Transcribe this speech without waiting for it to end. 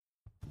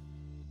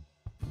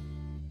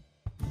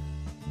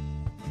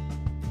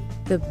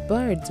The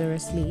birds are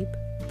asleep,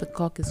 the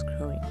cock is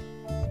crowing,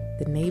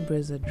 the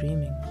neighbors are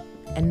dreaming,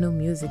 and no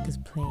music is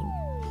playing.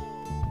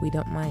 We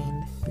don't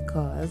mind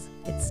because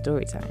it's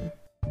story time.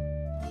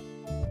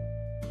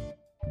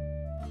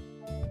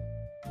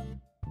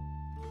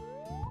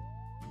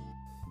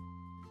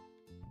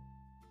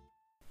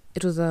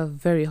 It was a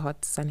very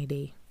hot sunny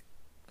day.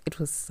 It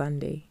was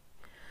Sunday.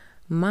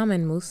 Mom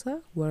and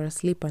Musa were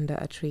asleep under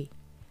a tree.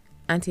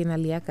 Auntie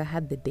Naliaka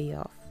had the day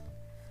off.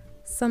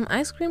 Some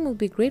ice cream will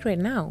be great right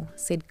now,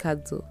 said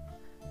Kadzo.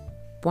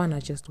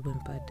 Bwana just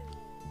whimpered.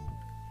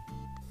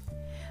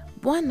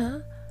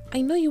 Bwana,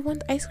 I know you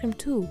want ice cream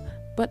too,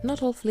 but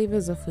not all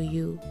flavors are for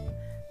you.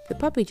 The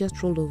puppy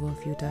just rolled over a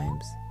few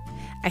times.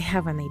 I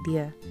have an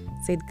idea,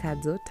 said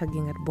Kadzo,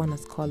 tugging at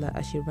Bwana's collar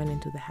as she ran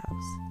into the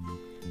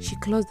house. She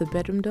closed the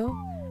bedroom door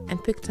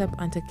and picked up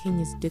Aunt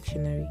Akinyi's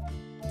dictionary.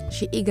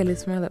 She eagerly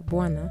smiled at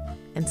Bwana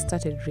and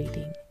started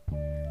reading.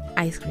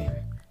 Ice cream,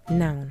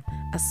 noun,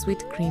 a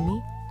sweet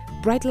creamy.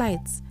 Bright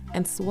lights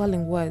and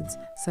swirling words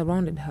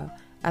surrounded her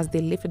as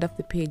they lifted up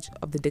the page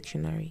of the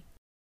dictionary.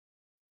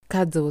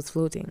 Kadzo was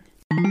floating.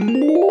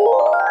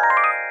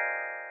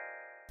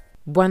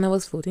 Bwana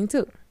was floating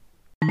too.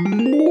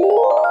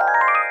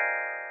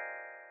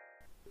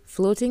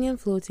 Floating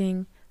and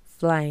floating,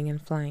 flying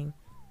and flying,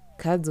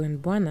 Kadzo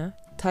and Bwana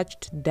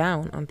touched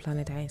down on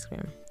Planet Ice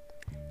Cream.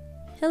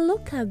 Hello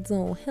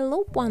Kadzo,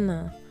 hello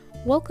Bwana.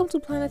 Welcome to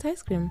Planet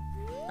Ice Cream.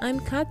 I'm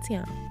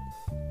Katya.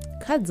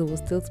 Kadzo was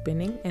still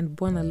spinning and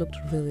Bwana looked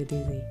really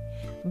dizzy.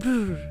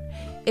 Brr,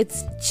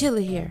 it's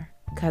chilly here,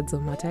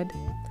 Kadzo muttered.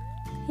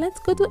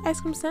 Let's go to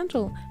Ice Cream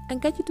Central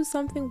and get you to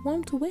something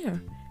warm to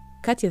wear,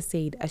 Katya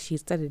said as she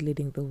started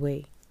leading the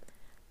way.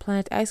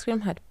 Planet Ice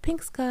Cream had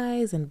pink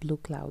skies and blue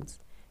clouds.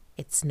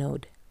 It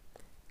snowed.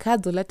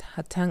 Kadzo let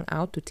her tongue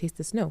out to taste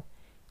the snow.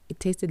 It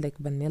tasted like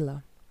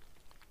vanilla.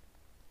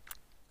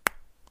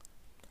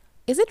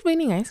 Is it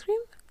raining ice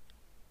cream?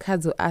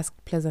 Kadzo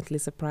asked, pleasantly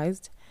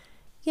surprised.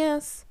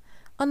 Yes.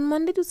 On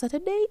Monday to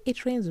Saturday,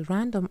 it rains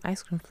random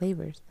ice cream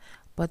flavors,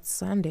 but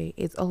Sunday,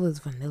 it's always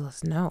vanilla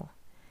snow.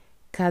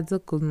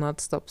 Kadzo could not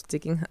stop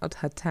sticking out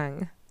her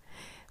tongue.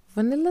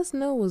 Vanilla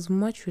snow was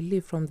much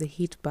relief from the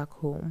heat back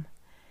home.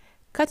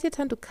 Katya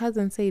turned to Kadzo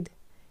and said,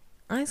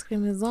 Ice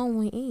cream is all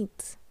we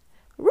eat.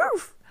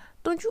 Roof!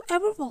 Don't you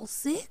ever fall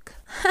sick?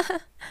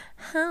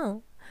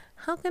 How?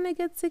 How can I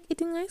get sick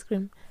eating ice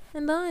cream?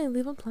 And I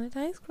live on Planet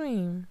Ice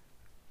Cream.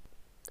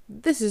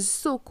 This is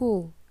so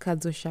cool,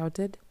 Kadzo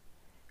shouted.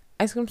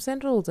 Ice Cream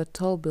Central was a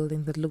tall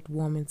building that looked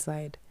warm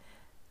inside.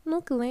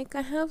 Nukelek,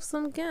 I have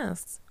some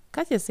guests,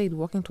 Katya said,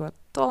 walking to a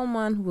tall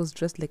man who was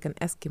dressed like an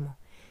Eskimo.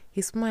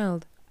 He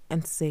smiled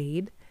and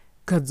said,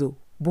 Kadzo,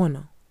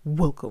 Bwana,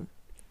 welcome.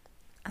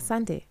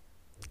 Asante,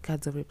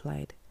 Kadzo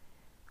replied.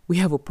 We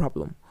have a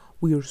problem.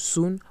 We are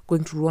soon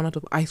going to run out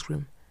of ice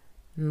cream,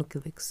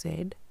 Nukelek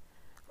said.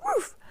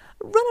 Roof,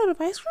 run out of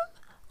ice cream?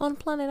 On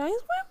Planet Ice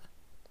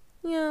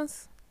Cream?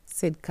 Yes,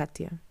 said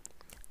Katya.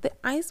 The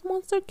ice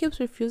monster keeps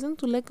refusing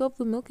to let go of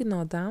the milk in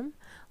our dam.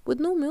 With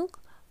no milk,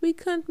 we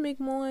can't make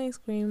more ice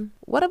cream.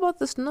 What about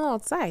the snow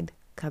outside?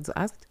 Kadzo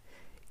asked.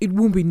 It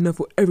won't be enough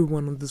for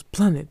everyone on this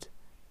planet,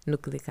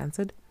 Nukelek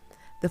answered.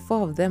 The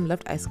four of them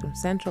left Ice Cream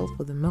Central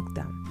for the milk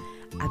dam.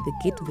 At the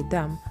gate to the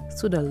dam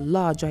stood a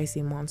large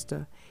icy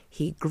monster.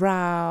 He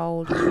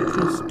growled,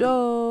 threw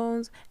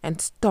stones, and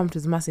stomped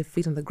his massive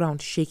feet on the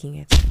ground, shaking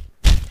it.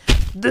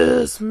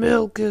 This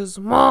milk is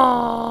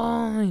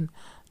mine!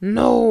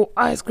 No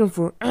ice cream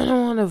for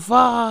anyone if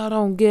I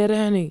don't get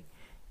any,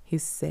 he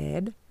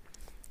said.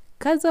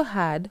 Kadzo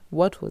heard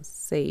what was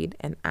said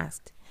and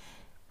asked,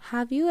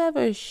 Have you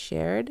ever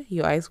shared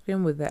your ice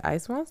cream with the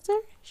ice monster?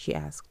 She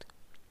asked.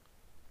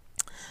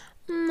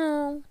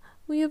 No,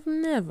 we have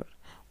never.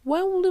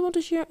 Why would we want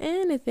to share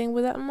anything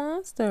with that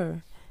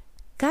monster?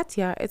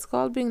 Katya, it's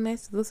called being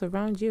nice to those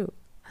around you.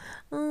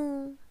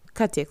 Oh,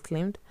 Katya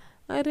exclaimed.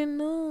 I didn't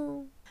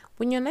know.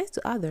 When you're nice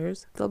to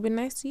others, they'll be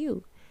nice to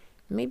you.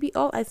 Maybe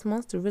all Ice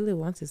Monster really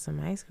wants is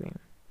some ice cream.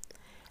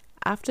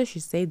 After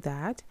she said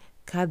that,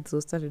 Kadzo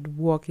started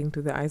walking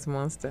to the ice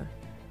monster.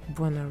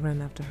 Bwana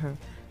ran after her.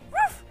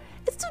 Roof!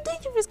 It's too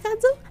dangerous,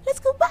 Kadzo! Let's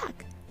go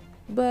back!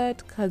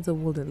 But Kadzo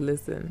wouldn't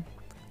listen.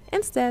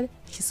 Instead,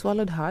 she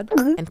swallowed hard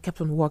and kept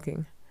on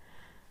walking.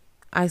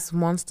 Ice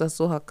Monster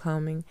saw her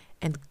coming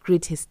and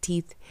grit his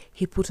teeth.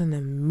 He put on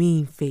a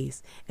mean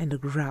face and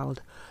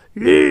growled.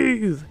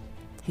 Leave!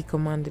 He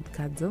commanded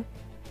Kadzo.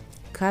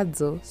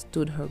 Kadzo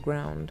stood her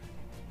ground.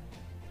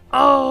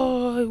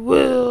 I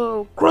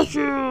will crush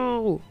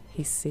you,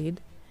 he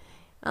said.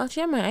 I'll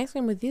share my ice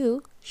cream with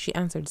you, she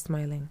answered,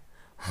 smiling.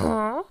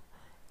 Huh?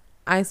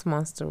 Ice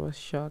Monster was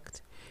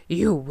shocked.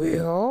 You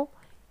will?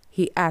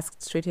 He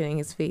asked, straightening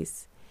his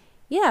face.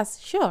 Yes,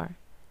 sure.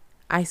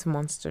 Ice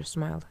Monster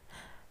smiled.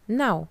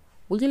 Now,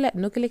 will you let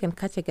Nukelek and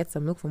Katya get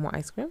some milk for more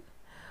ice cream?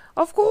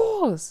 Of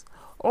course.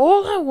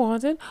 All I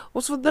wanted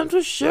was for them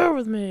to share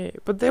with me,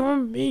 but they were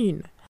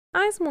mean.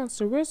 Ice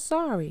Monster, we're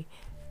sorry,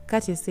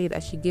 Katya said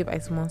as she gave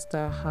Ice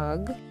Monster a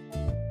hug.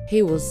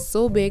 He was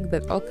so big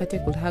that all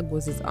Katya could hug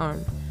was his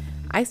arm.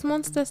 Ice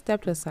Monster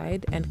stepped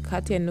aside and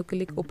Katia and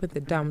Nukilik opened the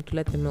dam to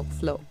let the milk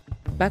flow.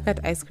 Back at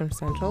Ice Cream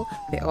Central,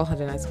 they all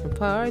had an ice cream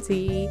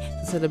party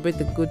to celebrate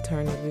the good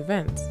turn of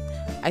events.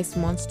 Ice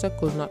Monster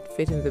could not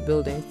fit in the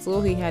building,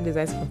 so he had his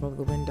ice cream from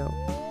the window.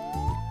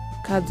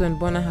 Kadzo and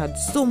Bona had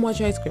so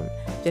much ice cream,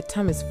 their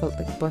tummies felt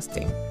like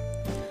busting.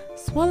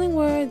 Swelling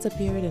words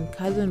appeared and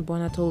Kadzo and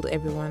Bona told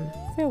everyone,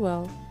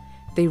 farewell.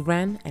 They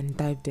ran and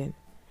dived in.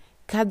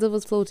 Kadzo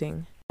was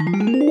floating.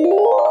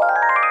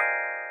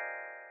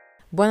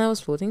 Bona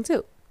was floating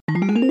too.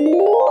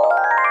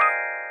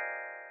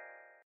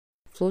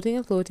 Floating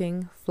and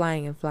floating,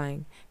 flying and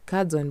flying,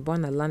 Kadzo and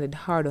Bona landed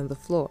hard on the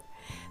floor.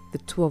 The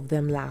two of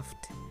them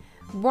laughed.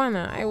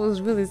 Bona, I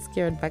was really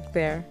scared back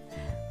there.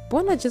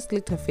 Bona just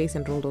licked her face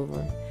and rolled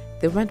over.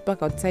 They went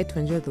back outside to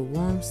enjoy the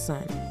warm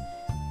sun.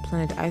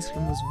 Planet Ice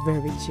Cream was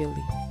very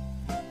chilly.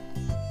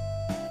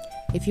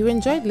 If you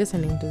enjoyed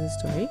listening to this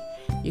story,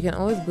 you can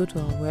always go to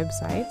our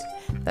website.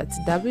 That's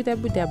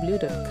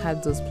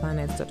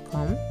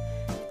www.kadzosplanets.com.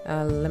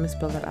 Let me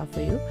spell that out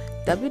for you.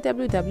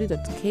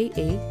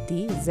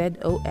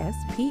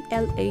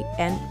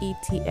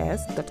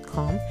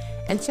 www.kadzosplanets.com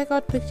and check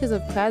out pictures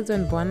of Kadzo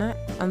and Bona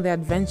on their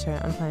adventure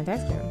on Planet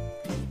Ice Cream.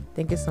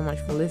 Thank you so much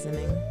for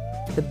listening.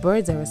 The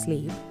birds are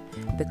asleep,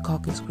 the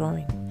cock is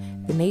crowing,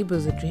 the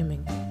neighbors are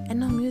dreaming, and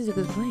no music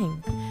is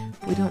playing.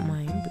 We don't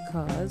mind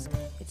because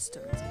it's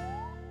story time.